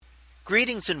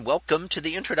Greetings and welcome to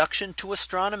the introduction to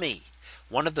astronomy.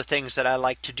 One of the things that I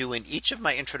like to do in each of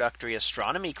my introductory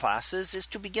astronomy classes is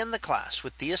to begin the class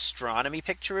with the astronomy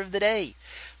picture of the day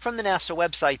from the NASA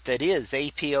website, that is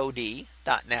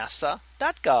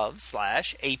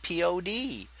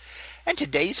apod.nasa.gov/apod. And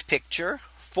today's picture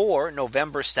for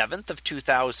November 7th of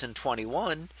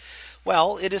 2021.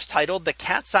 Well, it is titled the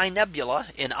Cat's Eye Nebula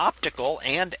in Optical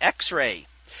and X-ray.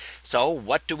 So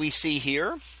what do we see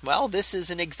here? Well, this is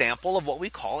an example of what we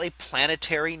call a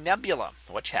planetary nebula,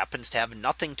 which happens to have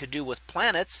nothing to do with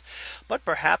planets, but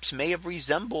perhaps may have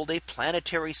resembled a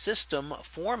planetary system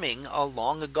forming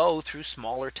long ago through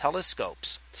smaller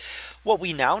telescopes. What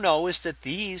we now know is that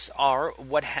these are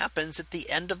what happens at the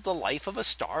end of the life of a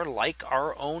star like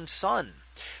our own sun.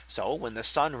 So when the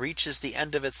sun reaches the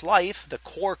end of its life, the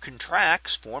core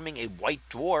contracts, forming a white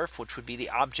dwarf, which would be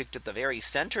the object at the very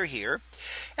center here,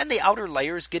 and the outer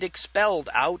layers get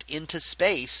expelled out into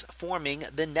space, forming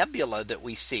the nebula that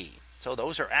we see. So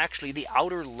those are actually the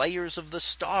outer layers of the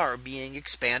star being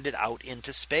expanded out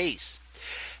into space.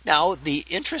 Now, the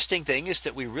interesting thing is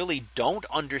that we really don't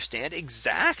understand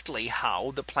exactly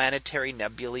how the planetary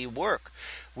nebulae work.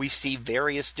 We see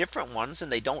various different ones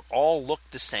and they don't all look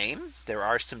the same. There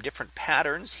are some different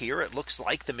patterns here. It looks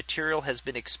like the material has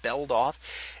been expelled off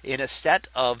in a set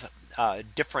of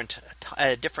different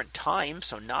times,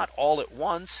 so not all at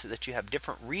once, that you have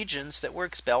different regions that were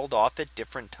expelled off at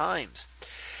different times.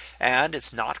 And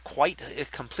it's not quite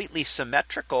completely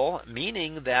symmetrical,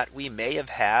 meaning that we may have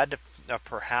had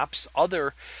perhaps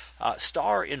other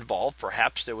star involved.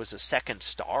 Perhaps there was a second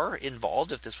star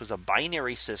involved. If this was a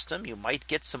binary system, you might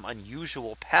get some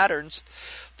unusual patterns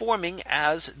forming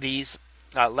as these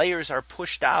layers are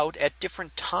pushed out at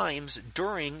different times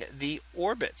during the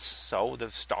orbits. So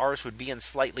the stars would be in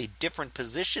slightly different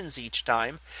positions each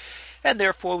time, and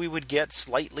therefore we would get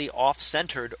slightly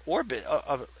off-centered orbit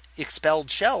expelled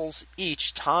shells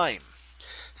each time.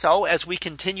 So as we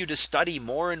continue to study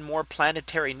more and more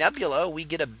planetary nebula, we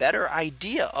get a better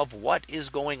idea of what is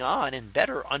going on and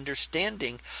better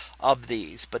understanding of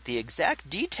these. But the exact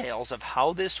details of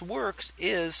how this works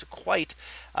is quite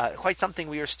something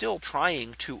we are still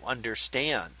trying to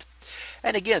understand.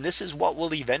 And again, this is what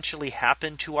will eventually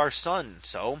happen to our sun.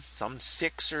 So some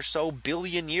 6 or so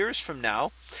billion years from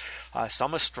now,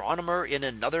 some astronomer in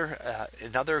another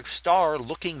star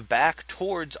looking back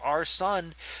towards our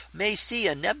sun may see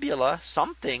a nebula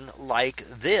something like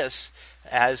this,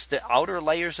 as the outer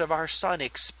layers of our sun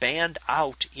expand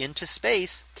out into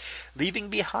space, leaving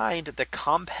behind the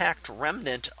compact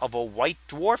remnant of a white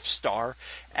dwarf star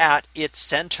at its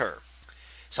center.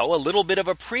 So a little bit of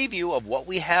a preview of what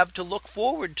we have to look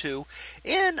forward to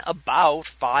in about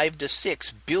 5 to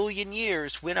 6 billion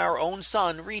years when our own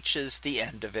sun reaches the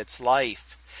end of its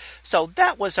life. So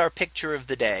that was our picture of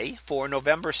the day for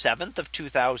November 7th of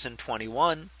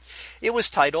 2021. It was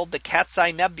titled the Cat's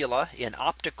Eye Nebula in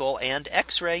Optical and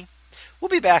X-ray. We'll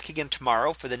be back again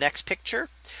tomorrow for the next picture,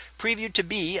 previewed to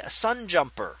be a sun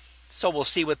jumper. So we'll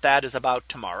see what that is about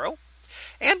tomorrow.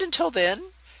 And until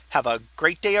then, have a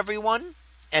great day, everyone.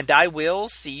 And I will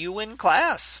see you in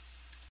class.